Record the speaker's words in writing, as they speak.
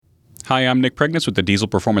Hi, I'm Nick Pregnitz with the Diesel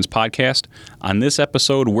Performance Podcast. On this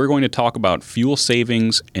episode, we're going to talk about fuel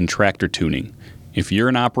savings and tractor tuning. If you're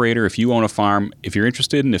an operator, if you own a farm, if you're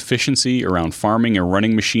interested in efficiency around farming and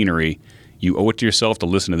running machinery, you owe it to yourself to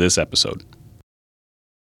listen to this episode.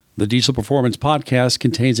 The Diesel Performance Podcast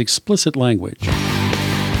contains explicit language.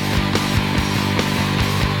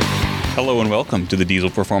 Hello and welcome to the Diesel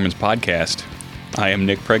Performance Podcast. I am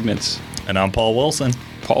Nick Pregnitz. And I'm Paul Wilson.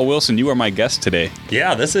 Paul Wilson, you are my guest today.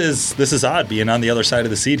 Yeah, this is odd being on the other side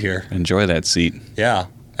of the seat here. Enjoy that seat. Yeah,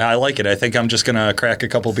 I like it. I think I'm just going to crack a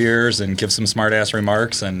couple beers and give some smart-ass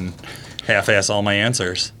remarks and half-ass all my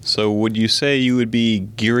answers. So would you say you would be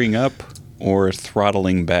gearing up or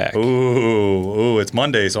throttling back? Ooh, it's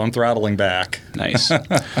Monday, so I'm throttling back. Nice.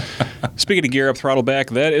 Speaking of gear up, throttle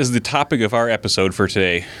back, that is the topic of our episode for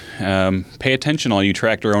today. Pay attention, all you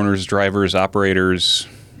tractor owners, drivers, operators,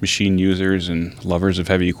 machine users, and lovers of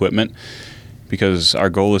heavy equipment, because our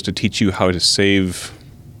goal is to teach you how to save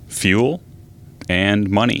fuel and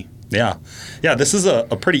money. Yeah, this is a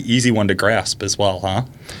pretty easy one to grasp as well, huh?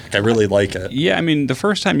 I really like it. Yeah, I mean, the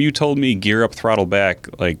first time you told me gear up, throttle back,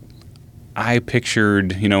 like, I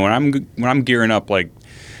pictured, when I'm gearing up, like,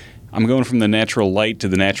 I'm going from the natural light to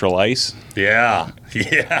the natural ice. Yeah.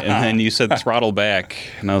 And then you said throttle back,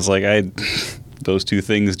 and I was like, those two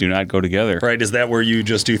things do not go together. Right, is that where you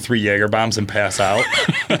just do 3 Jaeger bombs and pass out?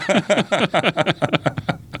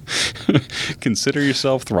 Consider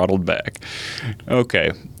yourself throttled back.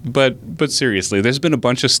 Okay, but seriously, there's been a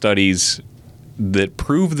bunch of studies that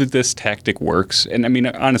prove that this tactic works. And I mean,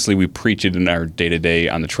 honestly, we preach it in our day-to-day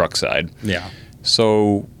on the truck side. Yeah.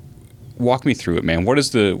 So walk me through it, man. What's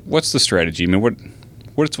the strategy? I mean,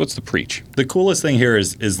 what's the preach? The coolest thing here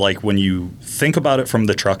is like when you think about it from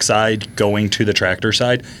the truck side going to the tractor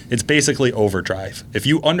side, it's basically overdrive. If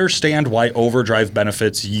you understand why overdrive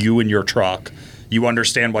benefits you and your truck, you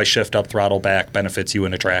understand why shift up, throttle back benefits you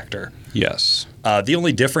in a tractor. Yes. The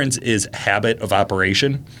only difference is habit of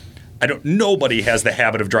operation. Nobody has the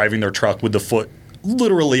habit of driving their truck with the foot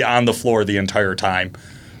literally on the floor the entire time.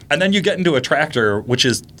 And then you get into a tractor, which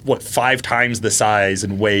is, 5 times the size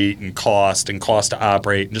and weight and cost to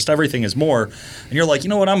operate, and just everything is more. And you're like, you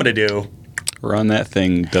know what I'm going to do? Run that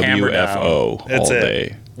thing WFO all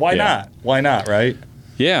day. Why not? Why not, right?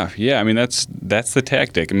 Yeah. I mean, that's the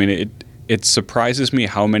tactic. I mean, it surprises me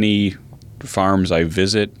how many farms I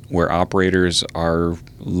visit where operators are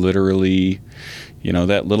literally,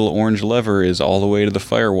 that little orange lever is all the way to the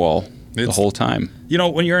firewall. The whole time.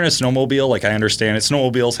 When you're in a snowmobile, like I understand it,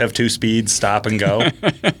 snowmobiles have 2 speeds, stop and go.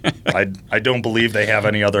 I don't believe they have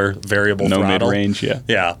any other variable throttle. No mid-range, yeah.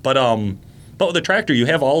 Yeah, but with a tractor, you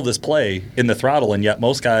have all of this play in the throttle, and yet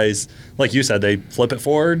most guys, like you said, they flip it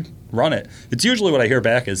forward, run it. It's usually what I hear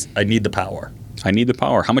back is, I need the power. I need the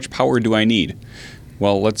power. How much power do I need?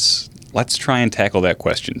 Well, let's try and tackle that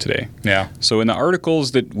question today. Yeah. So in the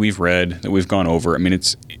articles that we've read, that we've gone over, I mean,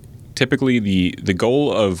 it's typically the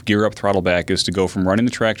goal of gear up, throttle back is to go from running the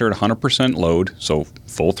tractor at 100% load, so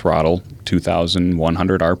full throttle,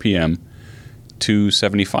 2,100 RPM, to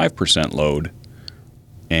 75% load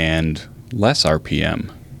and less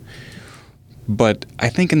RPM. But I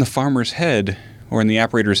think in the farmer's head or in the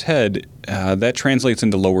operator's head, that translates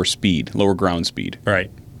into lower speed, lower ground speed. Right.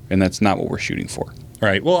 And that's not what we're shooting for.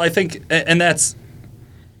 Right. Well, I think, and that's,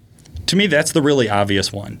 to me, that's the really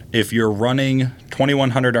obvious one. If you're running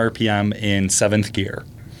 2,100 RPM in 7th gear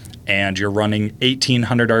and you're running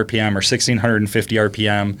 1,800 RPM or 1,650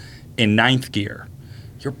 RPM in 9th gear,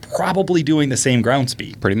 you're probably doing the same ground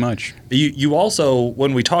speed. Pretty much. You also,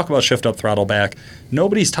 when we talk about shift up, throttle back,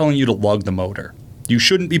 nobody's telling you to lug the motor. You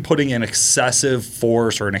shouldn't be putting an excessive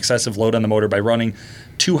force or an excessive load on the motor by running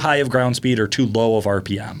too high of ground speed or too low of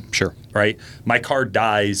RPM. Sure. Right? My car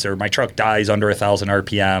dies or my truck dies under 1,000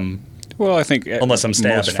 RPM. Well, I think unless I'm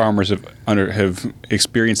stabbing most farmers have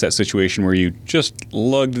experienced that situation where you just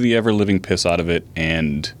lugged the ever-living piss out of it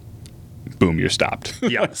and boom, you're stopped.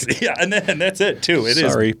 Yeah, and that's it too.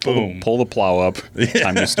 Sorry, boom. Pull the plow up.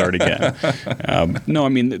 Time to start again. No, I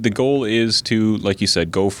mean, the goal is to, like you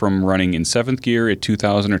said, go from running in 7th gear at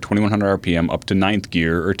 2,000 or 2,100 RPM up to 9th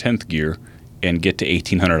gear or 10th gear and get to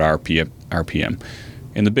 1,800 RPM.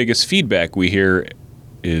 And the biggest feedback we hear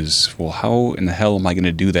is, well, how in the hell am I going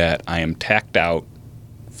to do that? I am tacked out,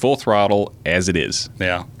 full throttle as it is.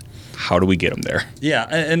 Yeah. How do we get them there? Yeah,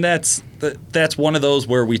 and that's one of those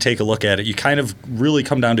where we take a look at it. You kind of really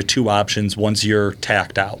come down to 2 options once you're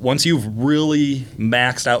tacked out. Once you've really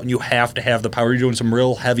maxed out and you have to have the power, you're doing some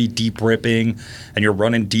real heavy, deep ripping, and you're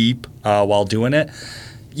running deep while doing it,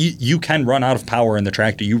 you can run out of power in the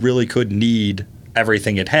tractor. You really could need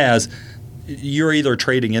everything it has. You're either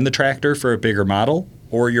trading in the tractor for a bigger model,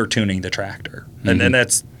 or you're tuning the tractor. And then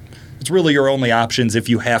it's really your only options if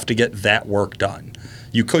you have to get that work done.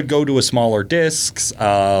 You could go to a smaller discs,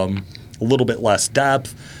 a little bit less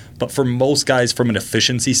depth, but for most guys, from an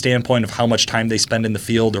efficiency standpoint of how much time they spend in the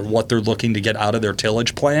field or what they're looking to get out of their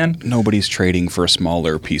tillage plan, Nobody's trading for a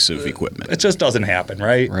smaller piece of equipment. it just doesn't happen,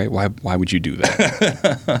 right? Right? Why would you do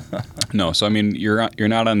that? No. So I mean, you're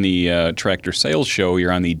not on the tractor sales show.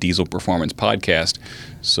 You're on the Diesel Performance podcast.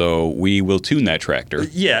 So we will tune that tractor.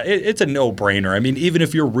 Yeah, it's a no-brainer. I mean, even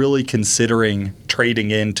if you're really considering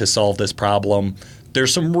trading in to solve this problem,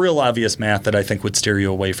 there's some real obvious math that I think would steer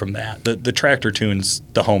you away from that. The tractor tune's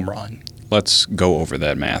the home run. Let's go over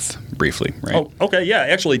that math briefly, right? Oh, okay, yeah.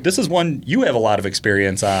 Actually, this is one you have a lot of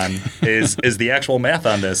experience on, is the actual math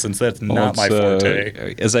on this, since that's not my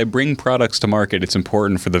forte. As I bring products to market, it's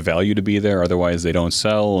important for the value to be there. Otherwise, they don't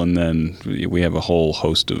sell, and then we have a whole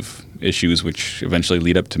host of issues which eventually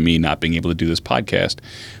lead up to me not being able to do this podcast.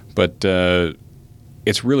 But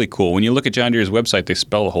it's really cool. When you look at John Deere's website, they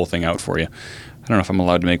spell the whole thing out for you. I don't know if I'm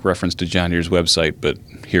allowed to make reference to John Deere's website, but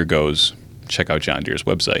here goes. Check out John Deere's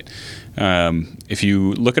website. If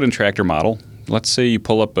you look at a tractor model, let's say you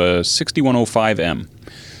pull up a 6105M,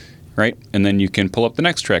 right? And then you can pull up the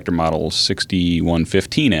next tractor model,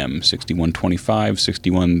 6115M, 6125,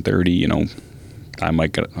 6130, I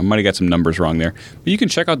might have got some numbers wrong there. But you can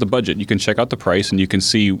check out the budget, you can check out the price, and you can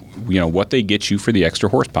see, what they get you for the extra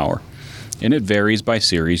horsepower. And it varies by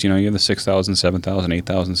series. You have the 6,000, 7,000,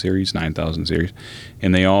 8,000 series, 9,000 series.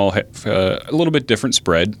 And they all have a little bit different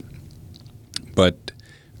spread. But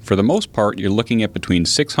for the most part, you're looking at between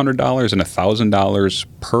 $600 and $1,000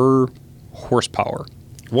 per horsepower.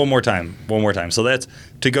 One more time. So that's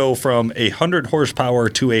to go from 100 horsepower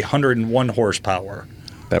to 101 horsepower.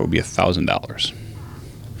 That would be $1,000.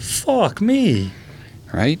 Fuck me.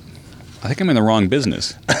 Right? I think I'm in the wrong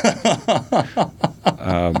business.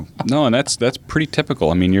 No, and that's pretty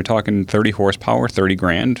typical. I mean, you're talking 30 horsepower, 30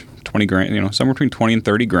 grand, 20 grand, somewhere between 20 and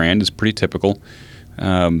 30 grand is pretty typical.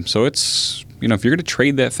 So it's, if you're going to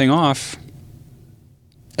trade that thing off.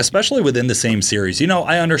 Especially within the same series.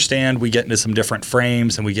 I understand we get into some different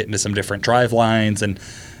frames and we get into some different drive lines and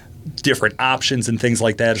different options and things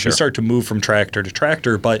like that as we start to move from tractor to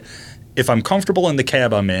tractor. But if I'm comfortable in the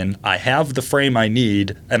cab I'm in, I have the frame I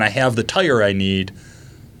need, and I have the tire I need,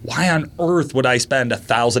 why on earth would I spend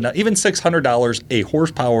 $1,000, even $600 a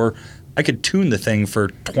horsepower? I could tune the thing for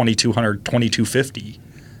 $2,200, $2,250.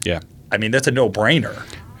 Yeah. I mean, that's a no-brainer.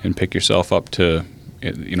 And pick yourself up that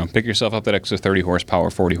extra 30 horsepower,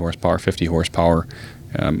 40 horsepower, 50 horsepower,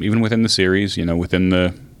 even within the series, within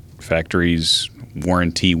the factory's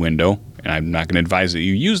warranty window. And I'm not going to advise that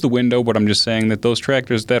you use the window, but I'm just saying that those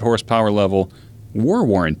tractors, that horsepower level, were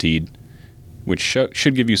warrantied, which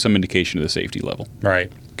should give you some indication of the safety level.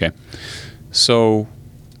 Right. Okay. So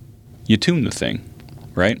you tune the thing,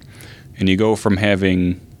 right? And you go from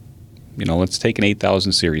having, let's take an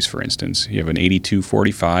 8,000 series, for instance. You have an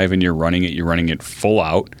 8245 and you're running it full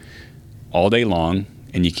out all day long,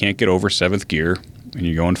 and you can't get over 7th gear, and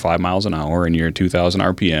you're going 5 miles an hour, and you're at 2,000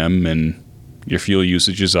 RPM, and your fuel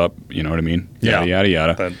usage is up, you know what I mean? Yeah. Yada,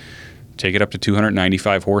 yada, yada. Take it up to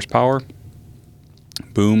 295 horsepower.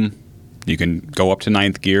 Boom. You can go up to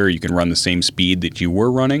 9th gear. You can run the same speed that you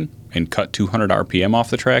were running and cut 200 RPM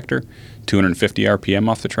off the tractor, 250 RPM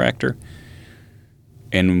off the tractor.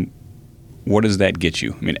 And what does that get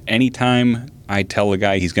you? I mean, anytime I tell a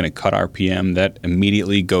guy he's going to cut RPM, that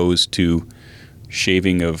immediately goes to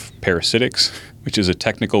shaving of parasitics, which is a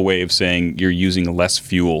technical way of saying you're using less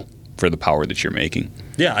fuel for the power that you're making.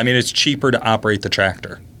 Yeah, I mean, it's cheaper to operate the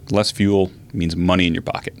tractor. Less fuel means money in your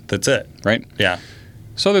pocket. That's it. Right? Yeah.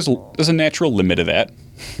 So there's a natural limit of that.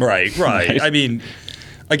 Right. I mean,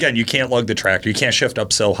 again, you can't lug the tractor. You can't shift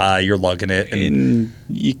up so high. You're lugging it, and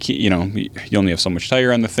you can't, you only have so much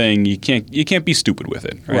tire on the thing. You can't be stupid with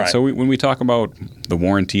it. Right. So when we talk about the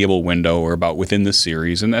warrantyable window, or about within the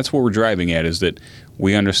series, and that's what we're driving at, is that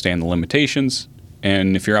we understand the limitations,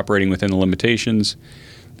 and if you're operating within the limitations,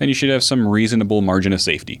 then you should have some reasonable margin of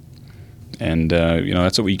safety. And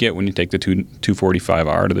that's what we get when you take the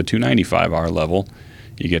 245R to the 295R level.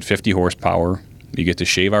 You get 50 horsepower. You get to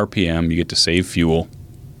shave RPM. You get to save fuel.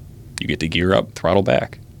 You get to gear up, throttle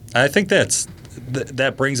back. I think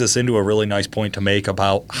that brings us into a really nice point to make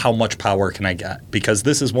about how much power can I get, because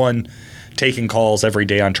this is one taking calls every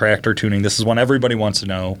day on tractor tuning. This is one everybody wants to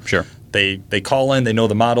know. Sure. They call in. They know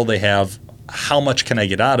the model they have. How much can I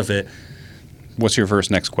get out of it? What's your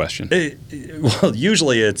first next question? Well,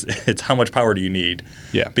 usually it's how much power do you need?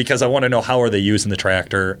 Yeah. Because I want to know how are they using the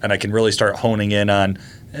tractor, and I can really start honing in on,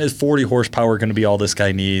 is 40 horsepower going to be all this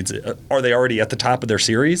guy needs? Are they already at the top of their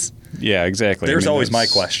series? Yeah, exactly. There's always my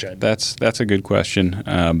question. That's a good question.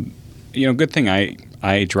 Good thing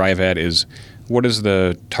I drive at is, what is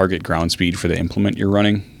the target ground speed for the implement you're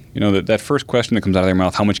running? That first question that comes out of their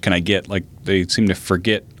mouth, how much can I get? Like, they seem to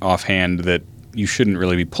forget offhand that you shouldn't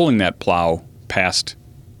really be pulling that plow past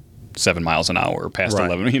 7 miles an hour or past Right.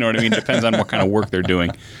 11. You know what I mean? Depends on what kind of work they're doing.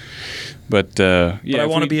 But But I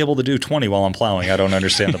want to be able to do 20 while I'm plowing. I don't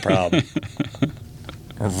understand the problem.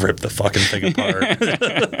 Or rip the fucking thing apart.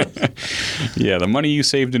 Yeah, the money you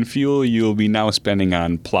saved in fuel, you'll be now spending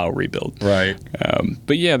on plow rebuild. Right.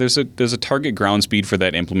 But yeah, there's a target ground speed for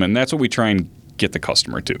that implement, and that's what we try and get the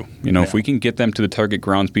customer to. If we can get them to the target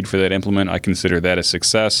ground speed for that implement, I consider that a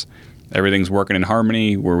success. Everything's working in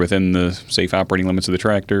harmony. We're within the safe operating limits of the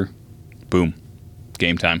tractor. Boom.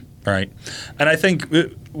 Game time. Right. And I think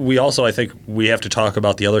we have to talk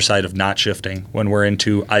about the other side of not shifting when we're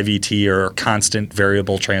into IVT or constant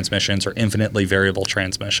variable transmissions or infinitely variable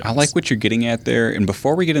transmissions. I like what you're getting at there. And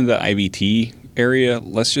before we get into the IVT area,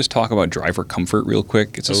 let's just talk about driver comfort real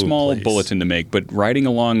quick. It's a small please. bulletin to make, but riding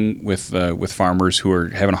along with farmers who are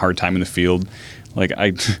having a hard time in the field, like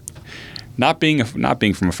not being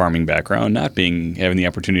from a farming background, having the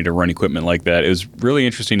opportunity to run equipment like that, it was really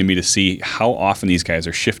interesting to me to see how often these guys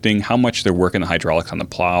are shifting, how much they're working the hydraulics on the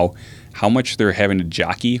plow, how much they're having to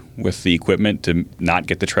jockey with the equipment to not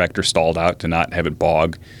get the tractor stalled out, to not have it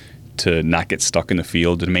bog, to not get stuck in the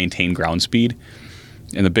field, to maintain ground speed.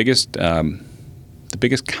 And the biggest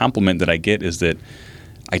compliment that I get is that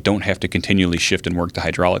I don't have to continually shift and work the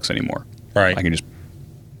hydraulics anymore. Right. I can just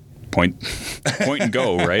point and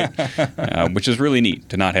go, right? Which is really neat,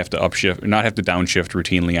 to not have to upshift, not have to downshift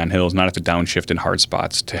routinely on hills, not have to downshift in hard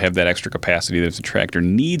spots, to have that extra capacity that if the tractor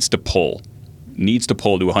needs to pull to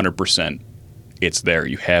 100%, it's there.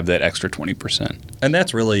 You have that extra 20%. And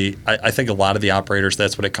that's really, I think a lot of the operators,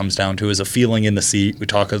 that's what it comes down to, is a feeling in the seat. We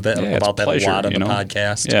talk about that pleasure, a lot on the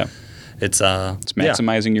podcast. Yeah. It's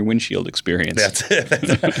maximizing your windshield experience. That's it.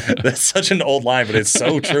 That's such an old line, but it's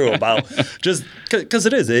so true about just because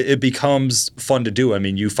it becomes fun to do. I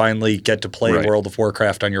mean, you finally get to play Right. World of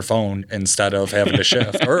Warcraft on your phone instead of having to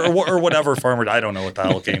shift or whatever farmer. I don't know what the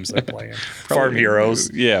hell games they're playing. Farm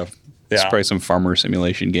Heroes. Yeah. It's Yeah. probably some farmer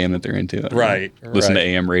simulation game that they're into. I don't Right, know. Listen right. to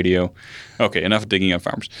AM radio. Okay, enough digging up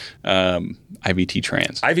farmers. IVT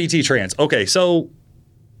trans. IVT trans. Okay, so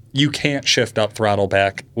you can't shift up, throttle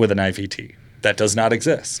back with an IVT. That does not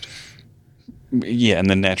exist. Yeah, in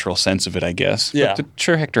the natural sense of it, I guess. Yeah. But the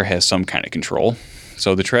tractor has some kind of control.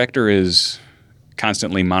 So the tractor is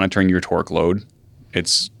constantly monitoring your torque load.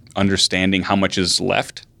 It's understanding how much is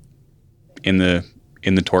left in the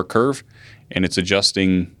torque curve, and it's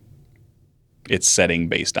adjusting its setting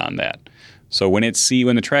based on that. So when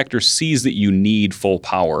the tractor sees that you need full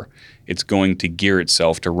power, it's going to gear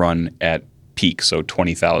itself to run at peak, so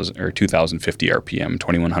 20,000 or 2,050 RPM,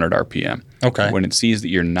 2,100 RPM. Okay. When it sees that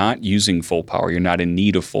you're not using full power, you're not in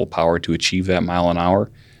need of full power to achieve that mile an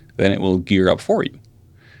hour, then it will gear up for you,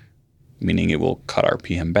 meaning it will cut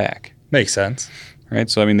RPM back. Makes sense. Right?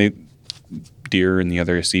 So, I mean, Deere and the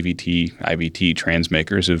other CVT, IVT trans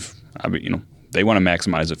makers they want to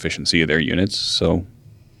maximize efficiency of their units, so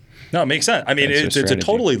No, it makes sense. I mean, That's their it's a strategy.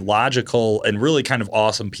 totally logical and really kind of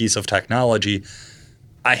awesome piece of technology.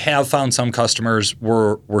 I have found some customers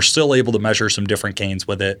were still able to measure some different gains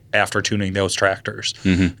with it after tuning those tractors.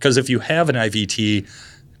 Because if you have an IVT, it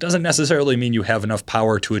doesn't necessarily mean you have enough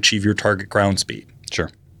power to achieve your target ground speed.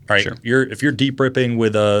 sure. Right? Sure. If you're deep ripping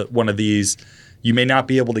with one of these, you may not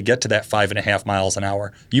be able to get to that 5.5 miles an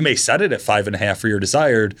hour. You may set it at 5.5 for your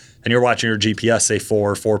desired, and you're watching your GPS say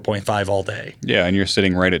 4.5 all day. Yeah, and you're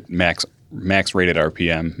sitting right at max rated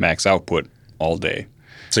RPM, max output all day.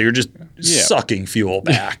 So you're just sucking fuel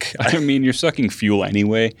back. I mean, you're sucking fuel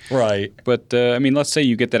anyway. Right. But, let's say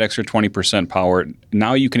you get that extra 20% power.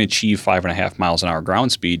 Now you can achieve 5.5 miles an hour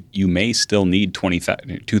ground speed. You may still need 20,000.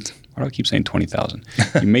 Why do I keep saying 20,000?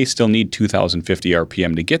 You may still need 2,050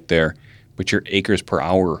 RPM to get there, but your acres per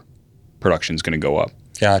hour production is going to go up.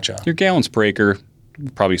 Gotcha. Your gallons per acre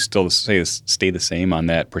probably still stay the same on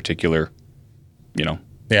that particular,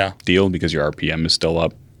 Yeah. deal because your RPM is still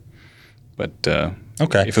up. But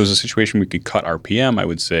Okay. if it was a situation we could cut RPM, I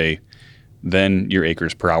would say then your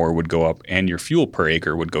acres per hour would go up and your fuel per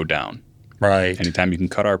acre would go down. Right. Anytime you can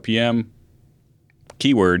cut RPM,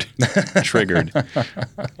 keyword triggered,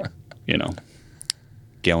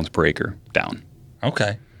 gallons per acre down.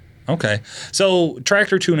 Okay. Okay. So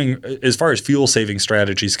tractor tuning, as far as fuel saving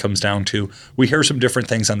strategies comes down to, we hear some different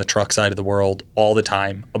things on the truck side of the world all the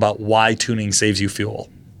time about why tuning saves you fuel.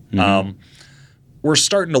 We're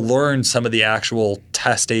starting to learn some of the actual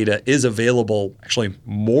test data is available, actually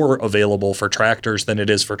more available for tractors than it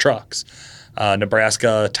is for trucks.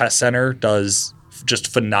 Nebraska Test Center does just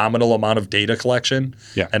phenomenal amount of data collection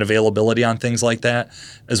and availability on things like that,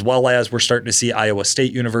 as well as we're starting to see Iowa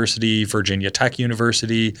State University, Virginia Tech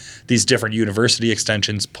University, these different university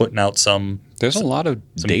extensions putting out There's a lot of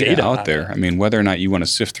data out there. I mean, whether or not you want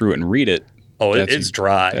to sift through it and read it, it's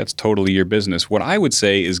dry. That's totally your business. What I would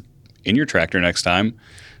say is, in your tractor next time,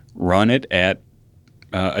 run it at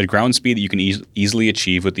a ground speed that you can easily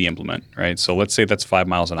achieve with the implement, right? So let's say that's 5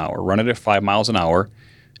 miles an hour. Run it at 5 miles an hour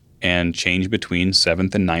and change between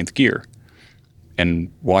 7th and 9th gear,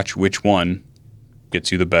 and watch which one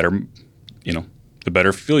gets you the better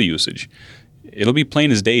fuel usage. It'll be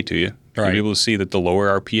plain as day to you. Right. You'll be able to see that the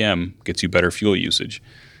lower RPM gets you better fuel usage.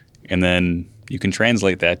 And then you can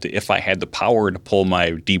translate that to, if I had the power to pull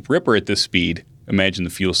my Deep Ripper at this speed, imagine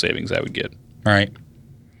the fuel savings I would get. Right.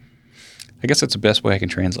 I guess that's the best way I can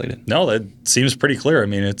translate it. No, that seems pretty clear. I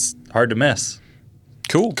mean, it's hard to miss.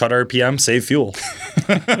 Cool. Cut RPM, save fuel.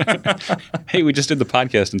 Hey, we just did the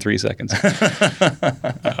podcast in 3 seconds.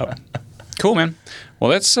 Cool, man.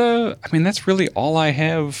 Well, that's really all I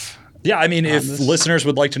have. Yeah, I mean, if listeners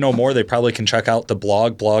would like to know more, they probably can check out the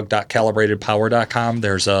blog.calibratedpower.com.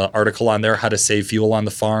 There's an article on there, how to save fuel on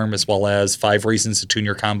the farm, as well as 5 reasons to tune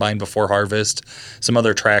your combine before harvest, some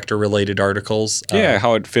other tractor-related articles. Yeah,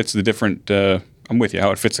 how it fits the different, I'm with you, how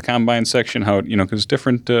it fits the combine section, how it, because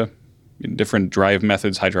different drive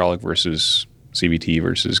methods, hydraulic versus CVT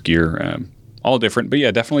versus gear, all different. But yeah,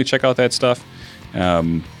 definitely check out that stuff.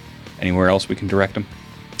 Anywhere else we can direct them?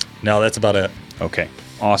 No, that's about it. Okay,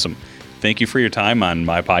 awesome. Thank you for your time on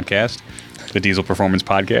my podcast, the Diesel Performance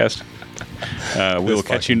Podcast. We'll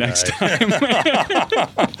catch you next time.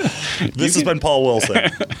 This has been Paul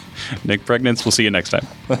Wilson. Nick Pregnance, we'll see you next time.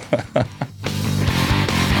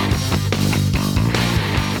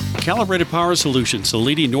 Calibrated Power Solutions, the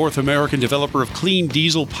leading North American developer of clean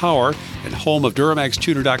diesel power and home of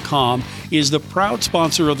DuramaxTuner.com, is the proud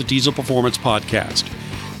sponsor of the Diesel Performance Podcast.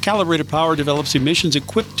 Calibrated Power develops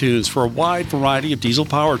emissions-equipped tunes for a wide variety of diesel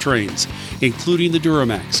powertrains, including the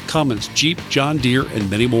Duramax, Cummins, Jeep, John Deere, and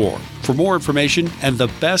many more. For more information and the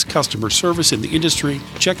best customer service in the industry,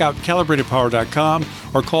 check out calibratedpower.com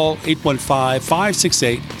or call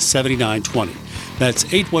 815-568-7920. That's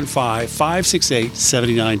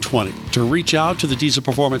 815-568-7920. To reach out to the Diesel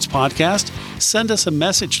Performance Podcast, send us a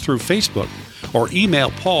message through Facebook or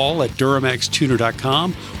email Paul at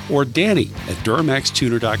DuramaxTuner.com or Danny at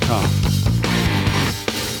DuramaxTuner.com.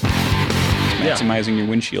 Maximizing your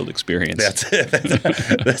windshield experience. That's it.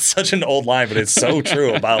 That's such an old line, but it's so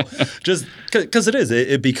true about just because it is.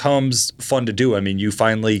 It becomes fun to do. I mean, you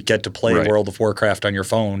finally get to play World of Warcraft on your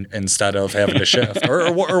phone instead of having to shift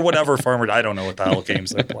or whatever farmer. I don't know what the hell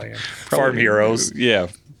games they're playing. Farm Heroes. Yeah.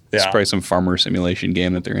 It's probably some farmer simulation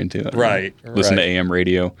game that they're into. Right. Listen to AM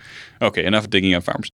radio. Okay, enough digging up farmers.